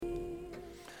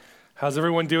How's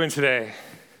everyone doing today?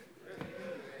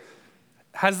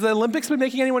 Has the Olympics been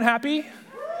making anyone happy?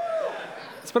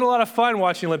 It's been a lot of fun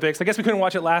watching Olympics. I guess we couldn't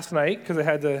watch it last night because it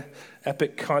had the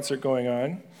epic concert going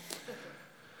on.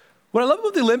 What I love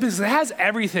about the Olympics is it has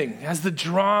everything. It has the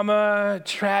drama,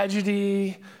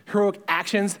 tragedy, heroic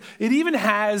actions. It even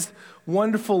has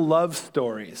wonderful love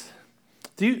stories.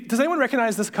 Does anyone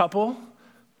recognize this couple?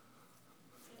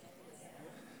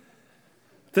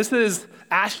 This is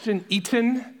Ashton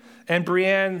Eaton and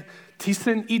Brianne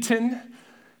Thiessen Eaton,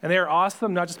 and they are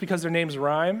awesome, not just because their names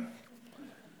rhyme.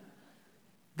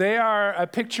 They are a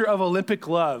picture of Olympic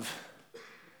love.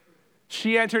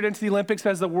 She entered into the Olympics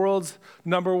as the world's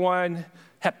 #1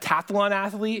 heptathlon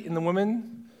athlete in the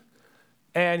women,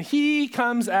 and he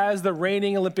comes as the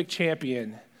reigning Olympic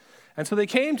champion. And so they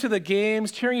came to the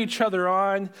games cheering each other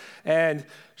on, and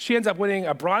she ends up winning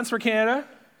a bronze for Canada,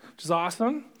 which is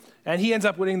awesome, and he ends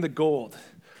up winning the gold.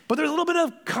 But there's a little bit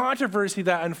of controversy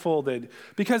that unfolded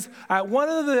because at one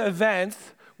of the events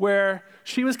where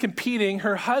she was competing,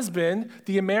 her husband,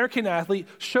 the American athlete,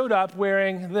 showed up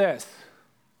wearing this.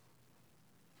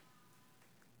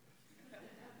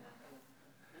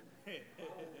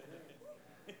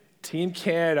 Team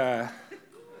Canada.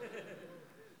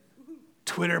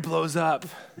 Twitter blows up.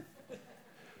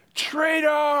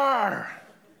 Traitor!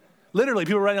 Literally,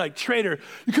 people were writing like, traitor.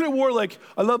 You could have wore like,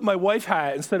 I love my wife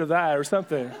hat instead of that or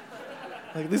something.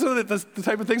 Like, these are the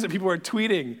type of things that people are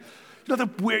tweeting.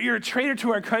 You're a traitor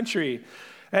to our country.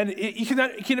 And you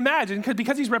can imagine,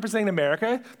 because he's representing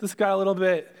America, this got a little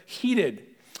bit heated.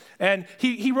 And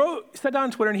he sat down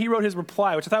on Twitter and he wrote his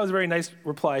reply, which I thought was a very nice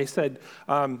reply. He said,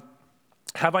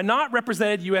 have I not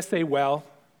represented USA well?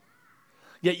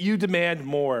 Yet you demand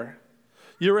more.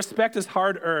 Your respect is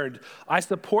hard-earned. I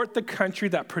support the country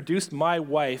that produced my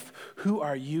wife. Who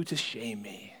are you to shame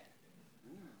me?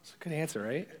 It's a good answer,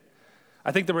 right?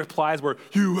 I think the replies were,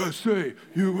 USA,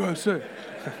 USA.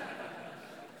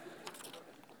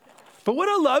 But what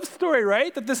a love story,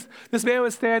 right? That this man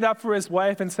would stand up for his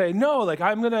wife and say, no, like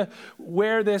I'm going to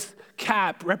wear this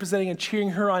cap representing and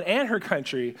cheering her on and her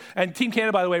country. And Team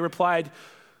Canada, by the way, replied,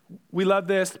 we love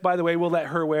this. By the way, we'll let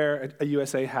her wear a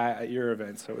USA hat at your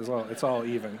event. So it's all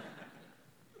even.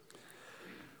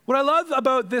 What I love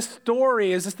about this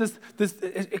story is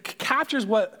it captures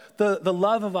what the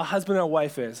love of a husband and a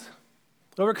wife is.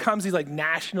 It overcomes these like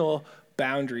national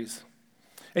boundaries.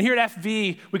 And here at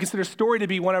FV, we consider story to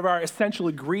be one of our essential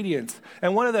ingredients.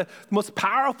 And one of the most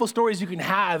powerful stories you can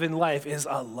have in life is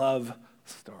a love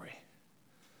story.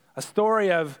 A story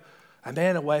of a man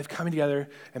and a wife coming together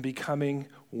and becoming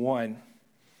one.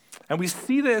 And we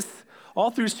see this all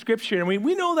through Scripture. And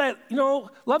we know that,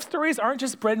 love stories aren't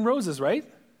just bread and roses, right?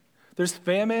 There's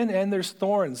famine and there's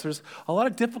thorns. There's a lot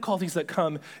of difficulties that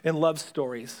come in love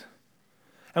stories.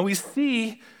 And we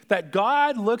see that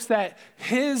God looks at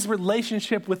his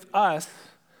relationship with us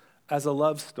as a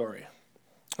love story.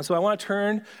 And so I want to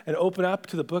turn and open up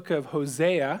to the book of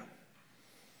Hosea,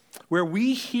 where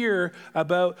we hear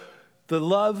about the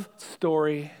love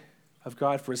story of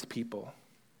God for his people.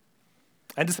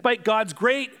 And despite God's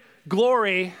great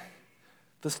glory,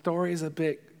 the story is a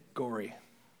bit gory.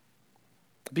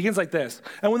 It begins like this.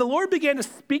 And when the Lord began to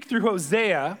speak through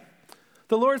Hosea,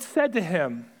 the Lord said to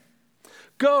him,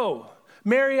 go,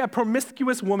 marry a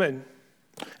promiscuous woman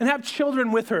and have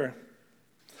children with her.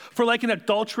 For like an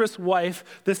adulterous wife,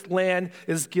 this land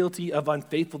is guilty of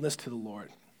unfaithfulness to the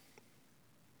Lord.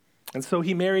 And so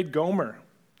he married Gomer,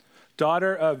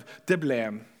 daughter of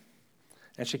Diblaim,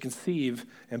 and she conceived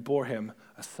and bore him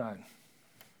a son.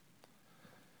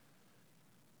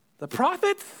 The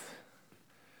prophets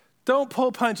don't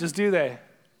pull punches, do they?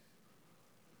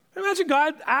 Imagine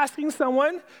God asking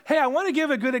someone, hey, I want to give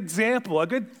a good example, a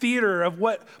good theater of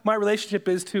what my relationship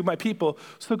is to my people.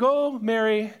 So go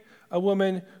marry a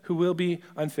woman who will be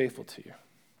unfaithful to you.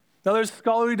 Now, there's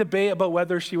scholarly debate about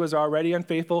whether she was already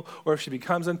unfaithful or if she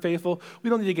becomes unfaithful.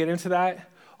 We don't need to get into that.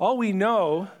 All we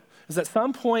know is at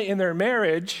some point in their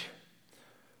marriage,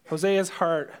 Hosea's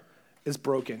heart is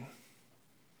broken.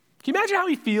 Can you imagine how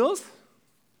he feels?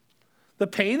 The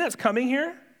pain that's coming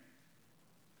here?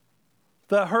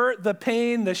 The hurt, the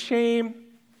pain, the shame.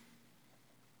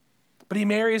 But he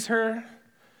marries her.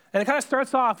 And it kind of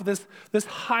starts off with this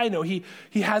high note. He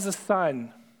has a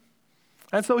son.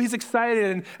 And so he's excited.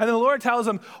 And then the Lord tells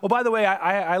him, oh, by the way,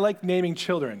 I like naming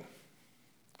children.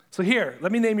 So here,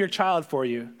 let me name your child for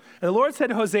you. And the Lord said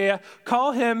to Hosea,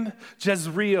 call him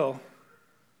Jezreel,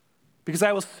 because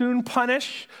I will soon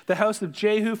punish the house of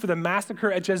Jehu for the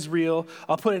massacre at Jezreel.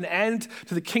 I'll put an end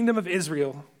to the kingdom of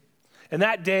Israel. And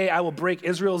that day I will break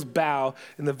Israel's bow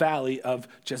in the valley of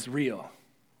Jezreel.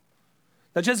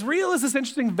 Now, Jezreel is this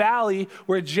interesting valley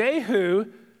where Jehu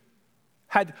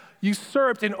had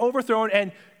usurped and overthrown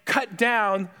and cut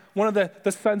down one of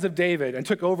the sons of David and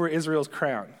took over Israel's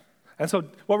crown. And so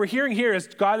what we're hearing here is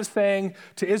God is saying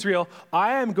to Israel,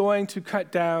 I am going to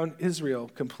cut down Israel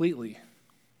completely.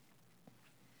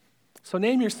 So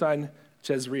name your son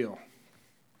Jezreel.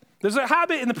 There's a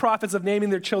habit in the prophets of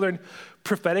naming their children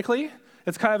prophetically.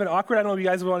 It's kind of an awkward, I don't know if you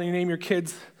guys want to name your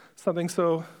kids something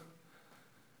so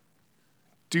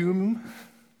doom.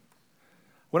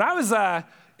 When I was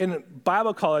in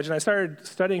Bible college and I started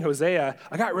studying Hosea,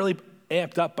 I got really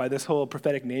amped up by this whole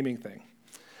prophetic naming thing.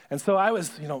 And so I was,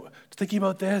 thinking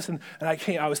about this, and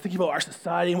I was thinking about our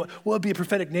society and what would be a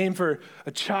prophetic name for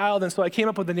a child. And so I came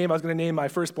up with the name I was going to name my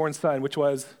firstborn son, which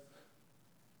was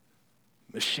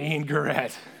Machine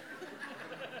Garrett.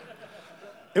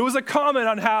 It was a comment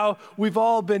on how we've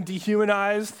all been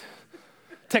dehumanized.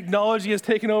 Technology has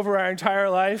taken over our entire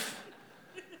life.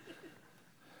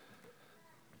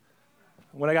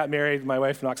 When I got married, my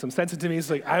wife knocked some sense into me.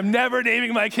 She's like, I'm never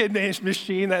naming my kid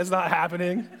Machine. That is not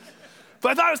happening.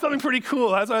 But I thought it was something pretty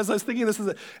cool. That's why I was thinking this is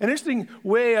an interesting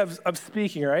way of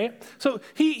speaking, right? So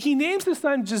he names his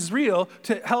son Jezreel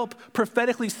to help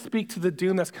prophetically speak to the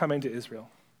doom that's coming to Israel.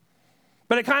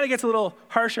 But it kind of gets a little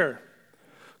harsher.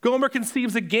 Gomer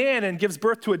conceives again and gives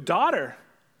birth to a daughter.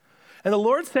 And the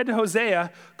Lord said to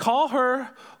Hosea, call her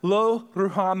Lo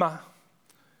Ruhamah,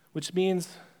 which means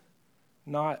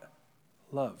not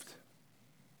loved.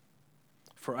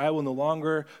 For I will no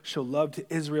longer show love to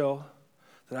Israel,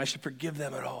 that I should forgive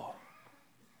them at all.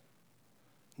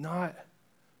 Not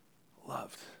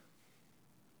loved.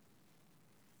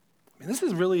 I mean, this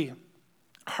is really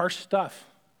harsh stuff.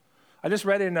 I just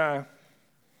read in the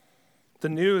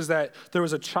news that there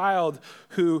was a child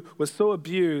who was so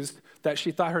abused that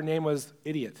she thought her name was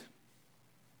Idiot.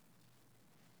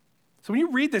 So when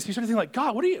you read this, you start to think like,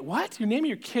 God, what? You're naming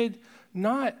your kid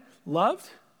not loved?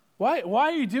 Why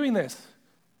are you doing this?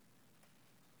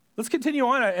 Let's continue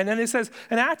on. And then it says,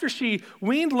 and after she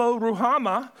weaned Lo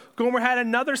Ruhamah, Gomer had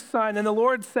another son, and the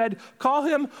Lord said, call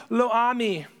him Lo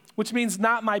Ami, which means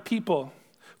not my people,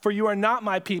 for you are not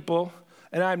my people,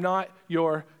 and I am not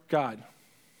your God.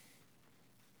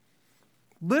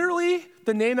 Literally,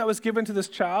 the name that was given to this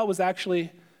child was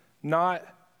actually not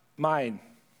mine.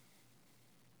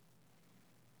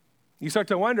 You start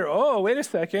to wonder, oh, wait a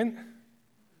second.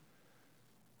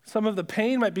 Some of the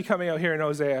pain might be coming out here in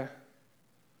Hosea.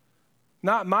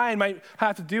 Not mine might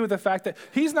have to do with the fact that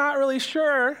he's not really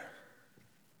sure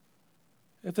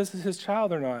if this is his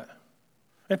child or not.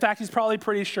 In fact, he's probably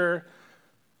pretty sure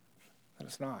that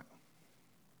it's not.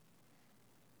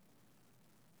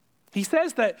 He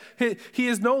says that he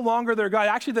is no longer their God.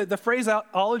 Actually, the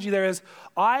phraseology there is,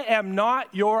 I am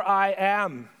not your I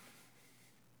am.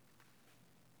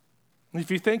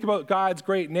 If you think about God's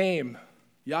great name,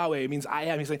 Yahweh, it means I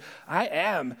am. He's saying, I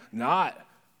am not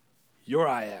your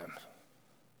I am.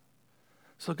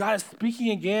 So God is speaking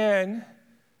again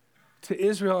to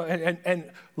Israel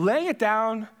and laying it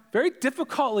down very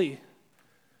difficultly,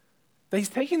 that he's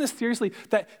taking this seriously,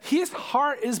 that his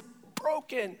heart is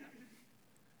broken.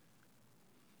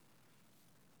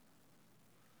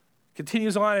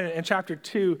 Continues on in chapter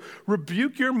 2,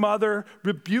 rebuke your mother,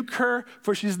 rebuke her,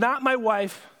 for she's not my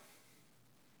wife.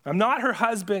 I'm not her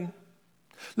husband.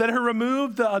 Let her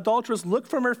remove the adulterous look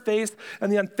from her face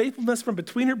and the unfaithfulness from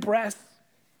between her breasts.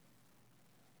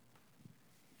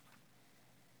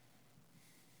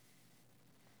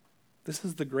 This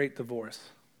is the great divorce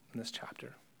in this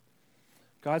chapter.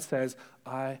 God says,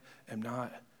 I am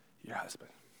not your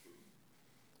husband.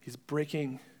 He's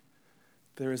breaking.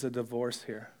 There is a divorce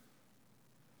here.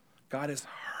 God is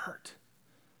hurt.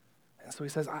 And so he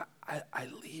says, I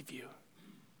leave you.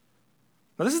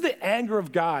 Now, this is the anger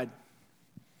of God.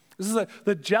 This is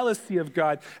the jealousy of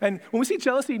God. And when we see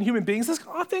jealousy in human beings, it's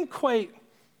often quite,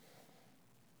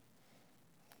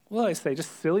 what do I say,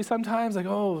 just silly sometimes. Like,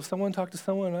 oh, someone talked to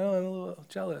someone, I'm a little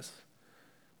jealous.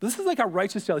 But this is like a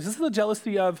righteous jealousy. This is the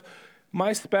jealousy of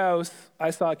my spouse,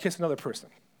 I saw kiss another person,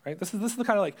 right? This is the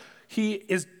kind of like, he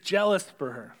is jealous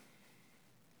for her.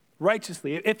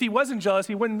 Righteously. If he wasn't jealous,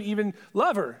 he wouldn't even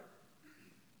love her.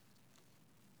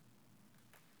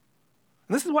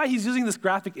 And this is why he's using this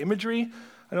graphic imagery.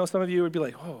 I know some of you would be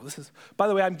like, oh, this is, by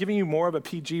the way, I'm giving you more of a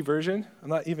PG version. I'm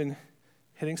not even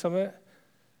hitting some of it.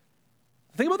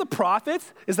 The thing about the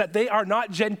prophets is that they are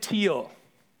not genteel.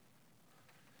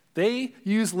 They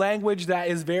use language that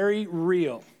is very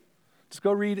real. Just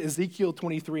go read Ezekiel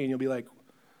 23 and you'll be like,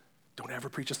 don't ever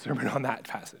preach a sermon on that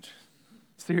passage.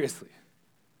 Seriously.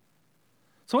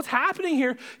 So what's happening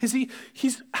here is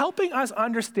he's helping us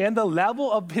understand the level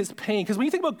of his pain. Because when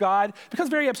you think about God, it becomes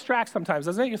very abstract sometimes,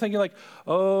 doesn't it? You're thinking like,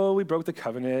 oh, we broke the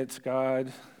covenant,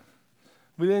 God.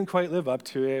 We didn't quite live up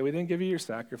to it. We didn't give you your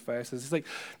sacrifices. It's like,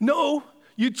 no,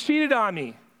 you cheated on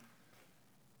me.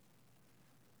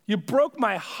 You broke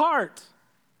my heart.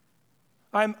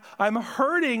 I'm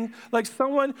hurting like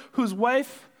someone whose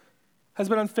wife has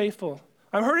been unfaithful.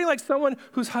 I'm hurting like someone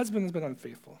whose husband has been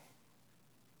unfaithful.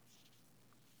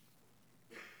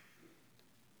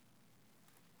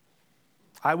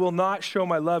 I will not show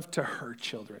my love to her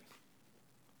children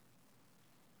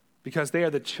because they are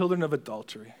the children of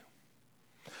adultery.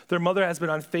 Their mother has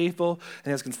been unfaithful and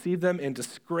has conceived them in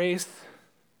disgrace.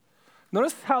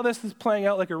 Notice how this is playing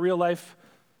out like a real life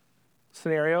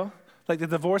scenario. Like the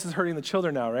divorce is hurting the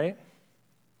children now, right?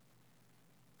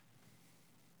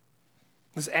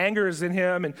 This anger is in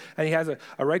him, and he has a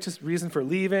righteous reason for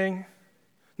leaving.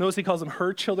 Notice he calls them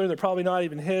her children. They're probably not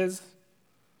even his.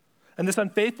 And this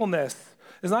unfaithfulness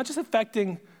is not just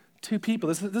affecting two people.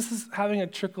 This is having a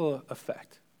trickle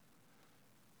effect.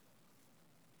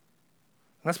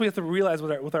 And that's what we have to realize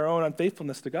with our own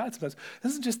unfaithfulness to God sometimes.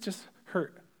 This doesn't just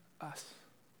hurt us.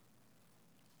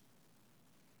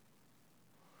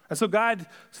 And so God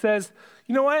says,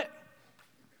 you know what?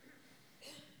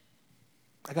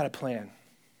 I got a plan.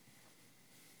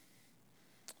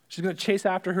 She's going to chase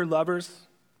after her lovers,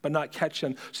 but not catch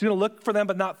them. She's going to look for them,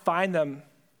 but not find them.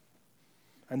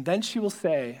 And then she will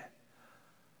say,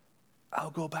 I'll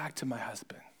go back to my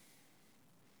husband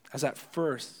as at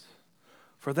first,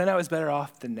 for then I was better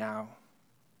off than now.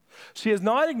 She has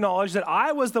not acknowledged that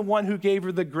I was the one who gave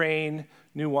her the grain,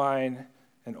 new wine,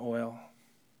 and oil,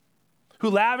 who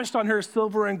lavished on her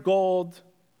silver and gold,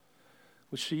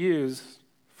 which she used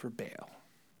for Baal.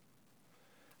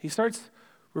 He starts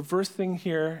reversing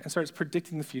here and starts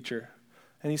predicting the future.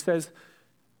 And he says,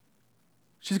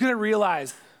 she's going to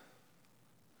realize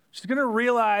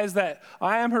that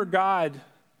I am her God.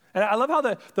 And I love how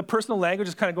the personal language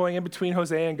is kind of going in between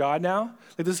Hosea and God now.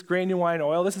 Like this grain, new wine,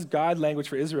 oil, this is God language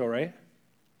for Israel, right?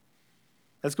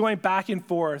 That's going back and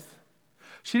forth.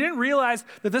 She didn't realize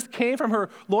that this came from her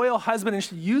loyal husband, and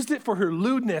she used it for her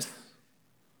lewdness.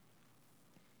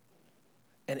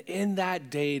 And in that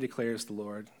day, declares the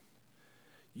Lord,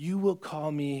 you will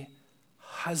call me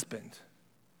husband.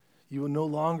 You will no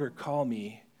longer call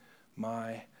me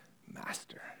my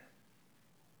master.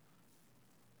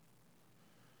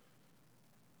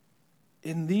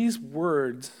 In these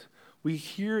words, we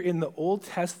hear in the Old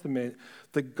Testament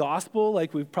the gospel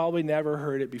like we've probably never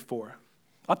heard it before.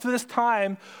 Up to this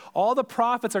time, all the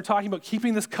prophets are talking about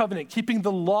keeping this covenant, keeping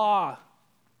the law.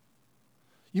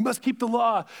 You must keep the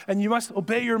law, and you must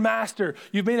obey your master.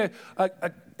 You've made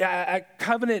a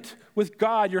covenant with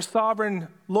God, your sovereign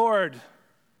Lord.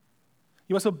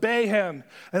 You must obey him.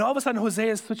 And all of a sudden,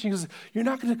 Hosea is switching. He says, you're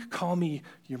not going to call me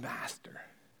your master.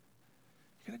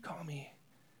 You're going to call me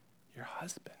your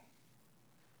husband.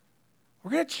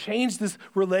 We're going to change this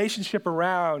relationship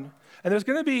around, and there's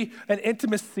going to be an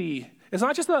intimacy. It's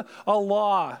not just a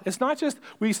law. It's not just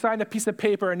we signed a piece of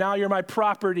paper and now you're my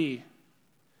property.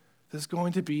 There's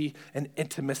going to be an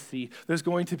intimacy. There's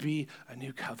going to be a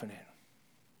new covenant.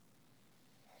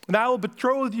 And I will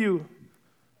betroth you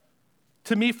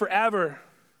to me forever.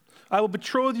 I will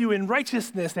betroth you in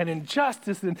righteousness and in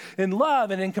justice and in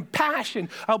love and in compassion.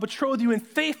 I'll betroth you in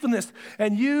faithfulness,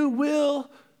 and you will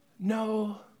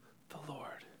know the Lord.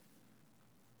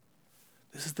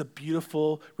 This is the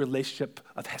beautiful relationship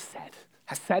of Hesed.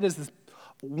 Hesed is this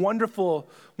wonderful,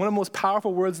 one of the most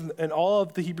powerful words in all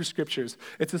of the Hebrew scriptures.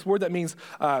 It's this word that means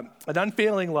an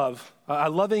unfailing love, a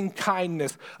loving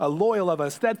kindness, a loyal love,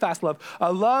 a steadfast love,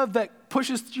 a love that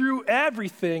pushes through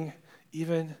everything,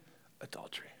 even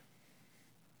adultery.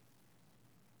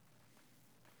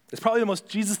 It's probably the most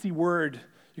Jesus-y word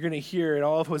you're going to hear in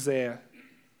all of Hosea.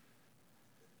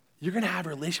 You're going to have a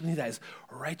relationship with me that is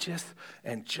righteous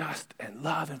and just and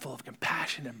love and full of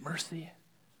compassion and mercy.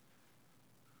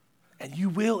 And you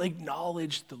will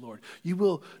acknowledge the Lord. You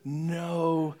will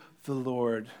know the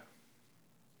Lord.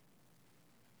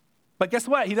 But guess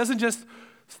what? He doesn't just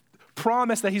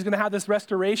promise that he's going to have this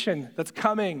restoration that's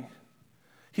coming.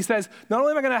 He says, not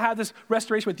only am I going to have this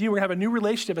restoration with you, we're going to have a new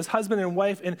relationship as husband and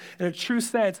wife in a true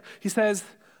sense. He says,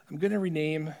 I'm going to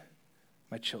rename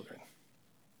my children.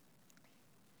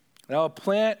 And I will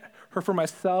plant her for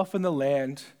myself in the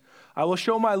land. I will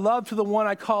show my love to the one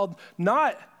I called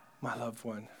not my loved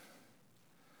one.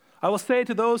 I will say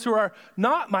to those who are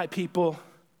not my people,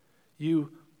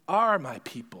 you are my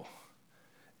people.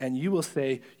 And you will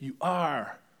say, you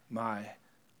are my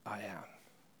I am.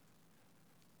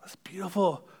 This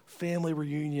beautiful family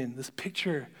reunion, this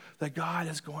picture that God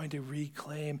is going to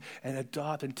reclaim and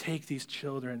adopt and take these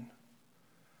children.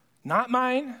 Not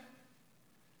mine,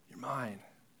 you're mine.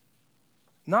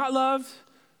 Not loved,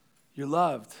 you're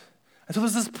loved. And so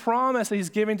there's this promise that he's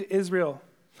giving to Israel,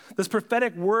 this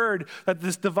prophetic word that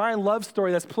this divine love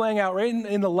story that's playing out right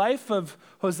in the life of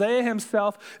Hosea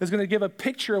himself is going to give a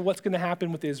picture of what's going to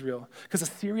happen with Israel. Because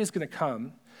Assyria is going to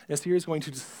come, and Assyria is going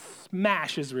to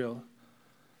smash Israel.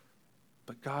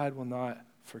 But God will not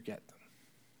forget them.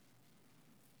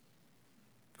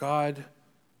 God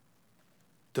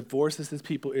divorces his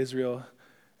people, Israel,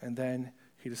 and then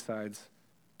he decides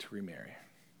to remarry.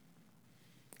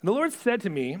 And the Lord said to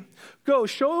me, go,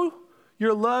 show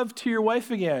your love to your wife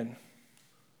again,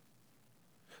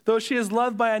 though she is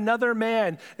loved by another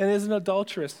man and is an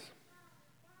adulteress.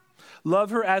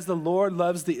 Love her as the Lord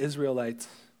loves the Israelites,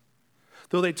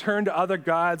 though they turn to other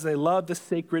gods and they love the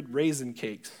sacred raisin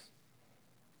cakes.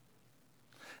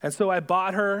 And so I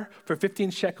bought her for 15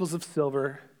 shekels of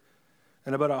silver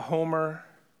and about a homer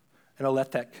and a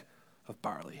lethek of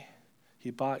barley. He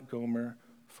bought Gomer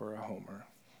for a homer.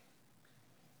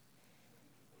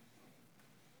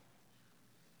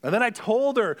 And then I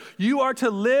told her, you are to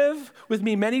live with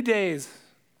me many days.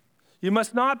 You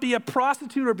must not be a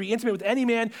prostitute or be intimate with any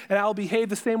man, and I will behave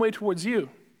the same way towards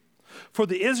you. For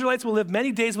the Israelites will live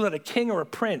many days without a king or a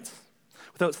prince,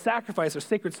 without sacrifice or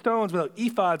sacred stones, without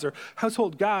ephods or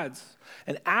household gods.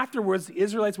 And afterwards, the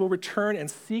Israelites will return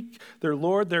and seek their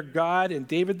Lord, their God, and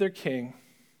David, their king.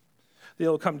 They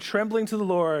will come trembling to the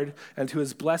Lord and to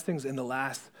his blessings in the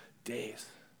last days.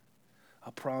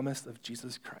 A promise of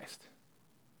Jesus Christ.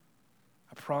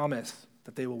 A promise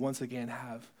that they will once again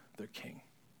have their king.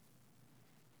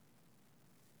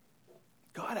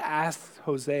 God asks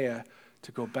Hosea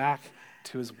to go back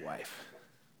to his wife.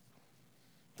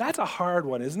 That's a hard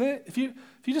one, isn't it? If you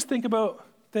just think about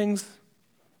things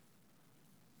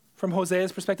from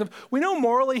Hosea's perspective, we know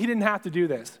morally he didn't have to do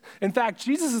this. In fact,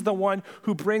 Jesus is the one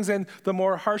who brings in the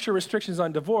more harsher restrictions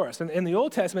on divorce. And in the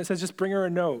Old Testament, it says just bring her a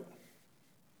note.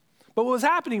 But what was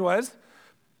happening was,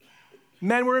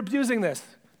 men were abusing this.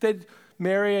 They'd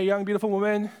marry a young, beautiful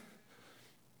woman,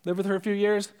 live with her a few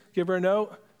years, give her a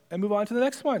note, and move on to the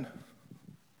next one.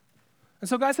 And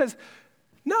so God says,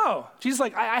 no. Jesus is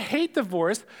like, I hate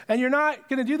divorce, and you're not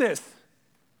going to do this.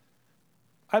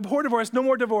 I abhor divorce, no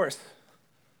more divorce.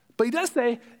 But he does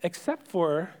say, except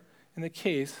for in the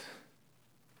case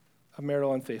of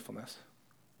marital unfaithfulness.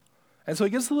 And so he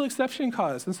gives a little exception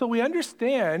clause. And so we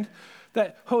understand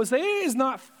that Hosea is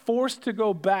not forced to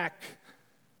go back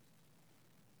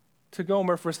to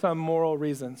Gomer for some moral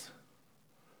reasons.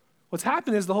 What's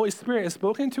happened is the Holy Spirit has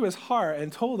spoken to his heart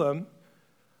and told him,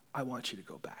 I want you to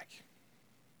go back.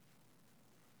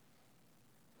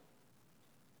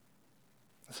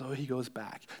 So he goes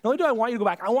back. Not only do I want you to go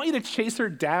back, I want you to chase her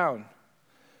down.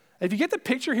 If you get the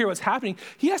picture here, what's happening,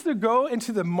 he has to go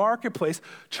into the marketplace,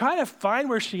 try to find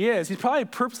where she is. He's probably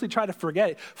purposely trying to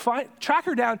forget it. Track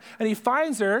her down, and he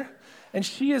finds her, and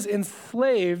she is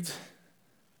enslaved.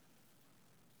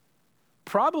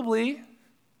 Probably,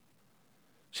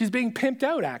 she's being pimped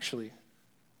out, actually.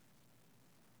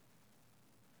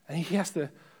 And he has to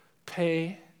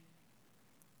pay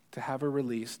to have her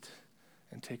released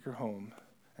and take her home,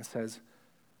 and says,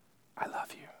 I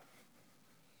love you.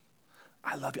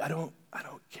 I love you. I don't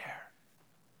care.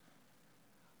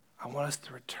 I want us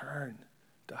to return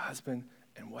to husband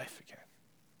and wife again.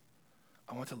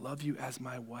 I want to love you as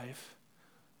my wife.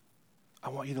 I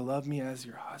want you to love me as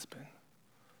your husband.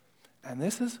 And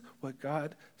this is what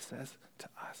God says to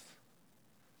us.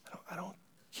 I don't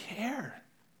care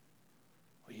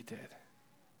what you did.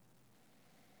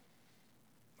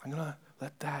 I'm going to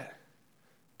let that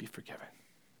be forgiven.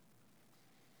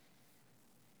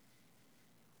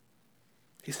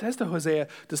 He says to Hosea,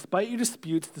 despite your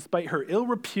disputes, despite her ill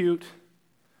repute,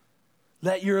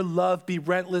 let your love be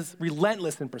relentless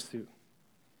in pursuit.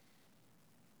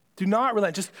 Do not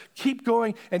relent. Just keep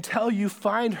going until you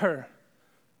find her.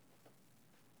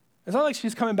 It's not like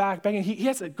she's coming back begging. He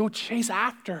has to go chase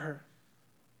after her.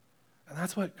 And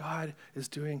that's what God is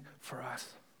doing for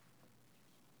us.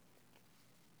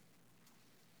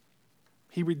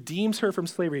 He redeems her from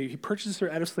slavery. He purchases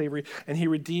her out of slavery, and he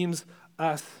redeems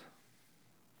us.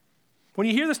 When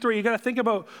you hear the story, you got to think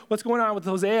about what's going on with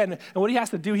Hosea and what he has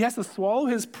to do. He has to swallow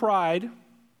his pride.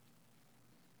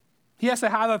 He has to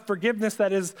have a forgiveness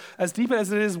that is as deep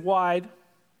as it is wide.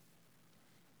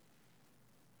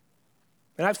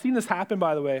 And I've seen this happen,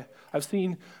 by the way. I've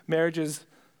seen marriages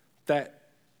that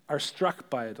are struck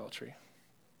by adultery.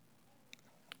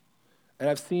 And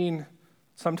I've seen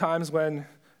sometimes when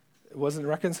wasn't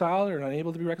reconciled or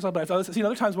unable to be reconciled, but I've seen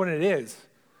other times when it is.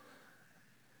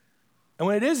 And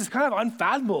when it is, it's kind of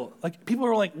unfathomable. Like, people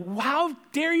are like, how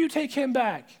dare you take him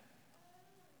back?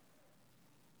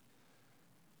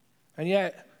 And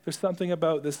yet, there's something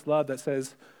about this love that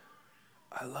says,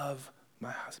 I love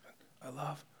my husband. I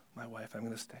love my wife. I'm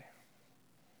going to stay.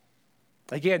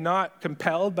 Again, not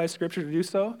compelled by Scripture to do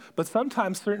so, but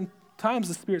sometimes, certain times,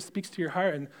 the Spirit speaks to your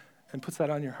heart and puts that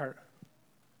on your heart.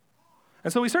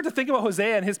 And so we start to think about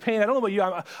Hosea and his pain. I don't know about you.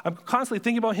 I'm constantly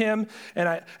thinking about him, and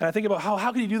I think about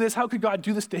how could he do this? How could God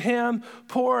do this to him?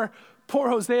 Poor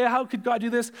Hosea. How could God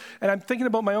do this? And I'm thinking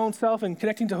about my own self and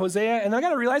connecting to Hosea, and I got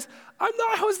to realize I'm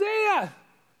not Hosea.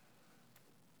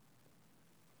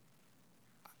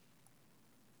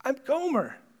 I'm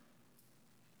Gomer.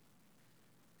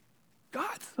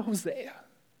 God's Hosea.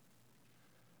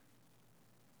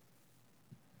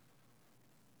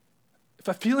 If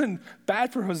I'm feeling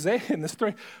bad for Hosea in this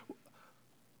story,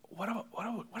 what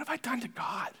have I done to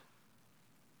God?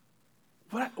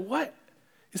 What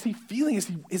is he feeling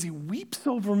as he weeps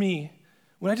over me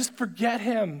when I just forget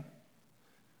him,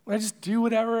 when I just do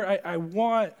whatever I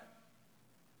want?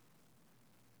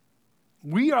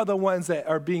 We are the ones that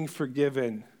are being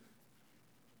forgiven.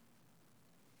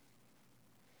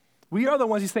 We are the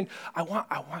ones he's saying, I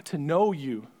want to know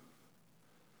you.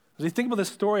 As we think about this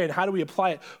story and how do we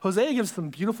apply it, Hosea gives some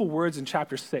beautiful words in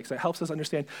chapter 6 that helps us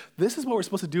understand this is what we're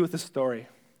supposed to do with this story.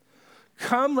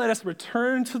 Come, let us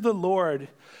return to the Lord.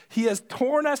 He has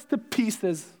torn us to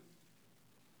pieces,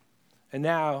 and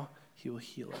now he will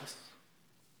heal us.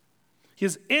 He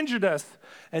has injured us,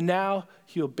 and now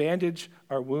he will bandage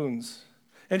our wounds.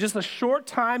 In just a short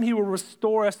time, he will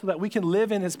restore us so that we can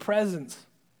live in his presence.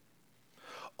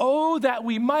 Oh, that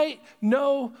we might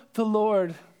know the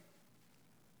Lord.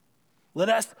 Let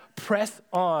us press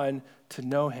on to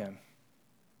know him.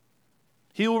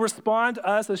 He will respond to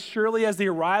us as surely as the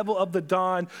arrival of the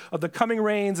dawn, of the coming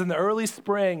rains in the early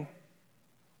spring.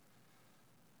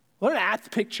 What an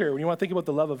apt picture when you want to think about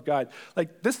the love of God.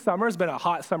 Like, this summer has been a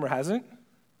hot summer, hasn't it?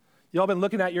 You all been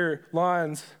looking at your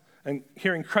lawns and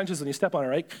hearing crunches when you step on it,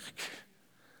 right?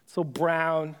 It's so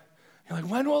brown. You're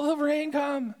like, when will the rain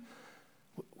come?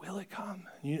 Will it come?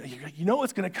 You know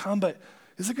it's going to come, but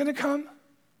is it going to come?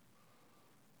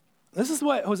 This is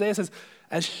what Hosea says,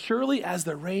 as surely as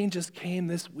the rain just came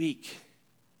this week,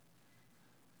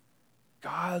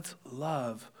 God's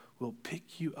love will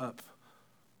pick you up,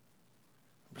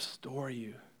 restore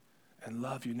you, and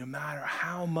love you no matter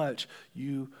how much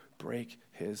you break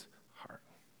his heart.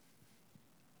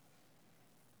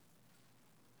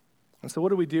 And so what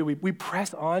do? We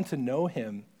press on to know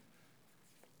him.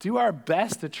 Do our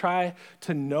best to try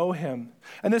to know him.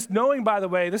 And this knowing, by the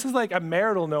way, this is like a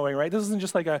marital knowing, right? This isn't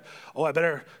just like I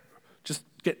better just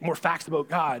get more facts about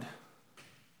God.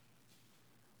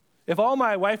 If all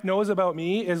my wife knows about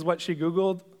me is what she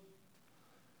Googled,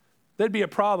 there'd be a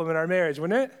problem in our marriage,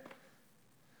 wouldn't it?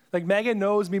 Like, Megan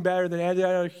knows me better than any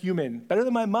other human, better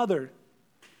than my mother.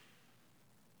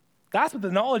 That's what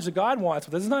the knowledge that God wants.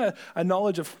 This is not a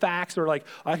knowledge of facts or like,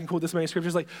 I can quote this many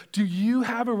scriptures. Like, do you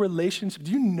have a relationship?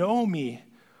 Do you know me?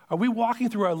 Are we walking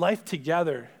through our life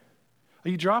together? Are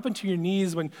you dropping to your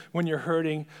knees when you're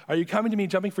hurting? Are you coming to me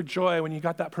jumping for joy when you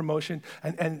got that promotion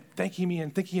and thanking me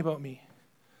and thinking about me?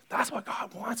 That's what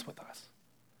God wants with us.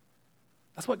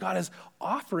 That's what God is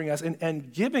offering us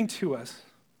and giving to us.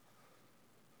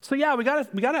 So yeah, we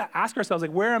gotta ask ourselves,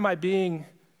 like, where am I being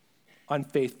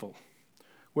unfaithful?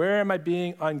 Where am I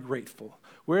being ungrateful?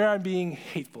 Where am I being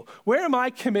hateful? Where am I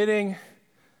committing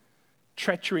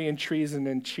treachery and treason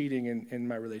and cheating in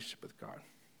my relationship with God?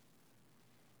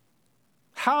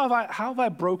 How have I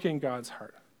broken God's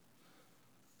heart?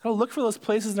 Gotta look for those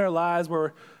places in our lives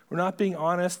where we're not being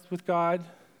honest with God,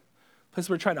 places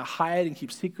where we're trying to hide and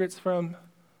keep secrets from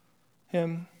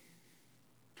him.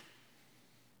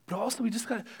 But also, we just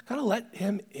gotta let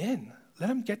him in. Let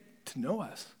him get to know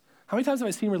us. How many times have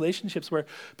I seen relationships where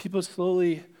people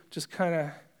slowly just kind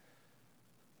of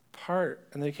part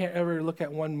and they can't ever look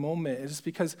at one moment? It's just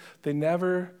because they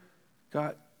never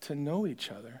got to know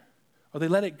each other, or they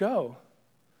let it go.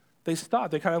 They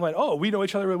stopped. They kind of like, oh, we know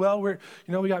each other really well.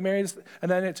 We got married,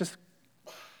 and then it just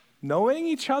knowing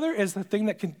each other is the thing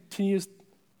that continues.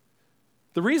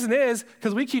 The reason is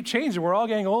because we keep changing. We're all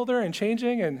getting older and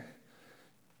changing, and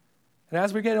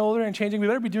as we're getting older and changing, we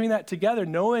better be doing that together,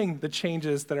 knowing the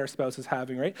changes that our spouse is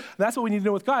having, right? And that's what we need to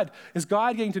know with God. Is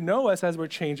God getting to know us as we're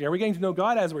changing? Are we getting to know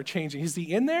God as we're changing? Is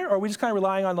he in there? Or are we just kind of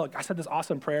relying on, I said this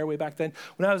awesome prayer way back then.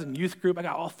 When I was in youth group, I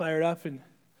got all fired up. And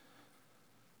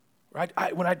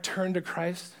when I turned to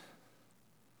Christ.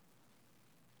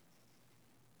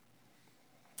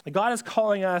 And God is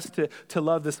calling us to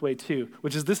love this way too,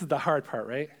 this is the hard part,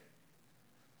 right?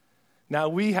 Now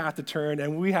we have to turn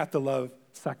and we have to love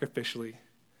sacrificially.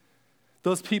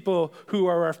 Those people who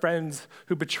are our friends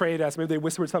who betrayed us, maybe they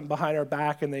whispered something behind our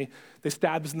back and they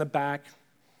stabbed us in the back.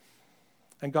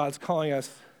 And God's calling us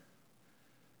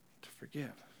to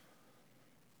forgive.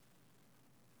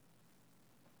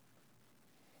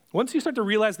 Once you start to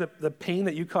realize the pain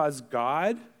that you caused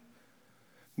God,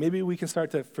 maybe we can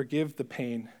start to forgive the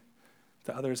pain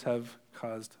that others have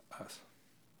caused us.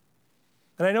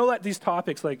 And I know that these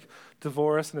topics like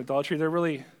divorce and adultery, they're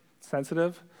really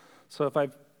sensitive. So if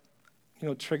I've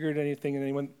triggered anything in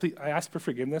anyone, please, I ask for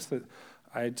forgiveness. That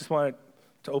I just wanted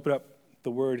to open up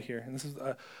the word here. And this is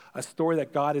a story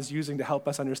that God is using to help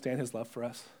us understand his love for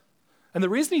us. And the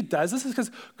reason he does this is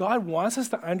because God wants us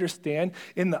to understand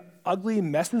in the ugly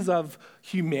messes of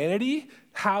humanity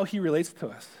how he relates to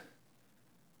us.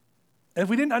 And if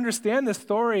we didn't understand this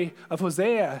story of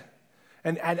Hosea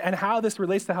and how this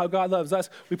relates to how God loves us,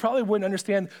 we probably wouldn't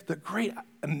understand the great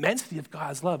immensity of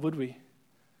God's love, would we?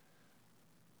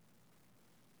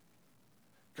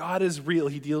 God is real.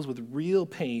 He deals with real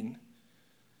pain.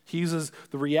 He uses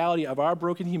the reality of our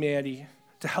broken humanity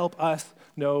to help us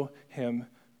know him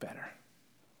better.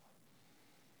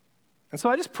 And so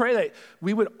I just pray that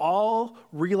we would all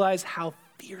realize how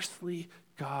fiercely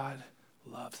God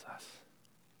loves us.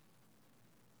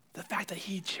 The fact that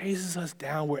he chases us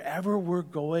down wherever we're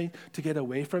going to get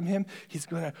away from him, he's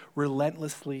going to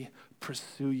relentlessly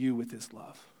pursue you with his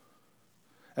love.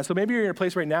 And so maybe you're in a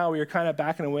place right now where you're kind of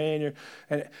backing away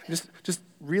and just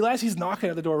realize he's knocking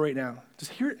at the door right now.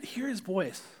 Just hear his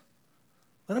voice.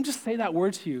 Let him just say that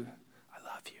word to you. I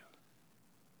love you.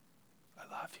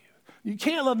 I love you. You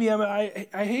can't love me, Emma.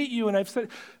 I hate you. And I've said,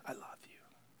 I love you.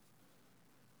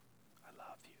 I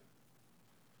love you.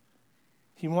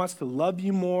 He wants to love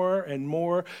you more and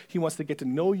more. He wants to get to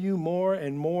know you more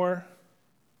and more.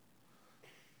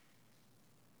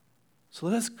 So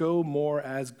let us go more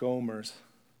as Gomers.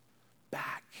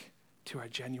 Back to our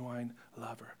genuine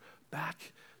lover,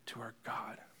 back to our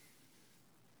God.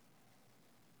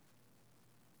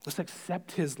 Let's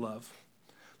accept his love.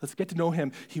 Let's get to know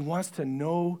him. He wants to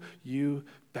know you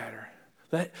better.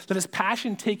 Let his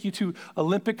passion take you to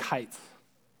Olympic heights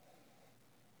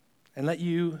and let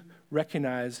you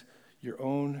recognize your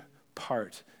own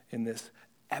part in this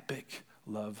epic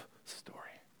love story.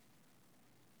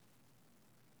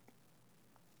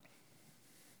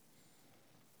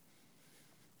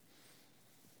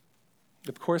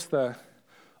 Of course, the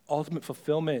ultimate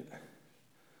fulfillment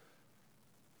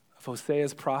of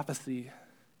Hosea's prophecy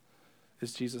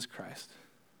is Jesus Christ.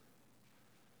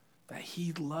 That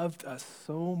he loved us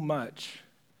so much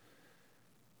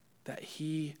that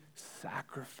he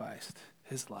sacrificed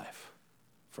his life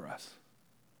for us.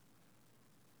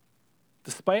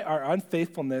 Despite our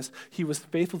unfaithfulness, he was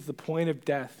faithful to the point of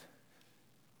death.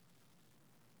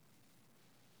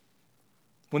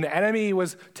 When the enemy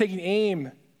was taking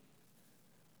aim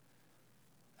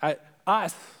at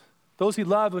us, those he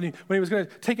loved, when he was going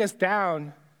to take us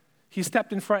down, he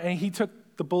stepped in front and he took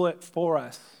the bullet for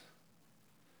us.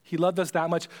 He loved us that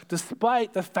much,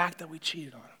 despite the fact that we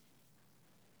cheated on him.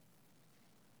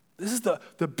 This is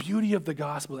the beauty of the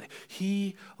gospel. That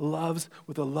he loves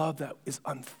with a love that is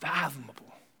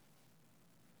unfathomable.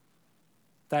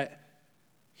 That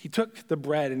he took the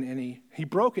bread and he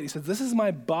broke it. He said, "This is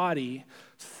my body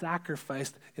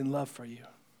sacrificed in love for you."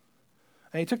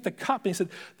 And he took the cup and he said,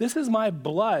 "This is my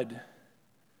blood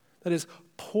that is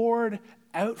poured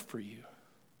out for you."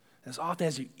 As often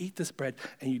as you eat this bread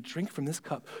and you drink from this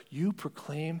cup, you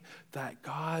proclaim that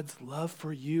God's love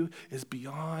for you is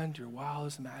beyond your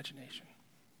wildest imagination.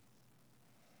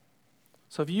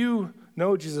 So if you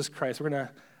know Jesus Christ, we're going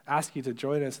to ask you to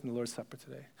join us in the Lord's Supper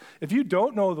today. If you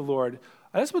don't know the Lord,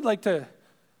 I just would like to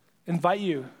invite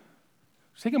you,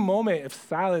 take a moment of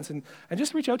silence and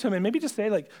just reach out to him and maybe just say,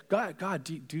 like, God,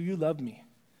 do you love me?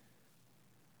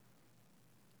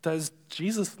 Does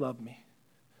Jesus love me?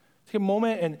 Take a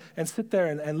moment and sit there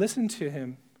and listen to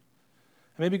him.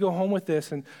 And maybe go home with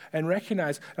this and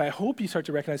recognize, and I hope you start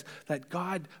to recognize that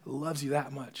God loves you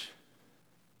that much.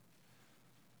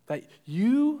 That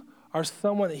you are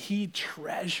someone that he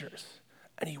treasures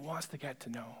and he wants to get to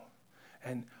know.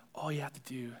 And all you have to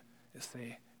do is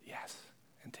say yes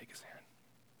and take his hand.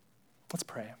 Let's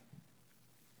pray.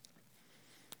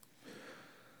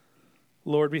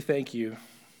 Lord, we thank you.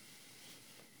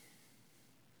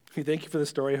 We thank you for the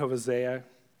story of Hosea.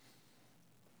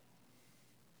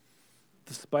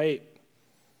 Despite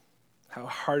how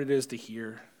hard it is to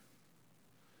hear,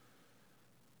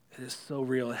 it is so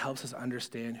real. It helps us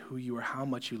understand who you are, how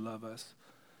much you love us.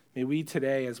 May we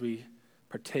today, as we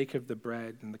partake of the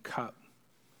bread and the cup,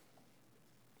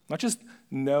 not just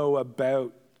know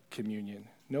about communion,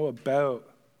 know about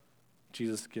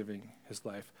Jesus giving his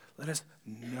life. Let us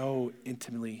know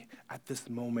intimately at this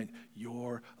moment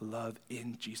your love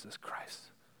in Jesus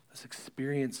Christ. Let's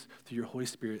experience through your Holy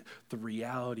Spirit the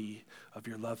reality of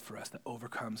your love for us that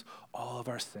overcomes all of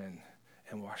our sin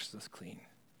and washes us clean.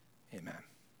 Amen.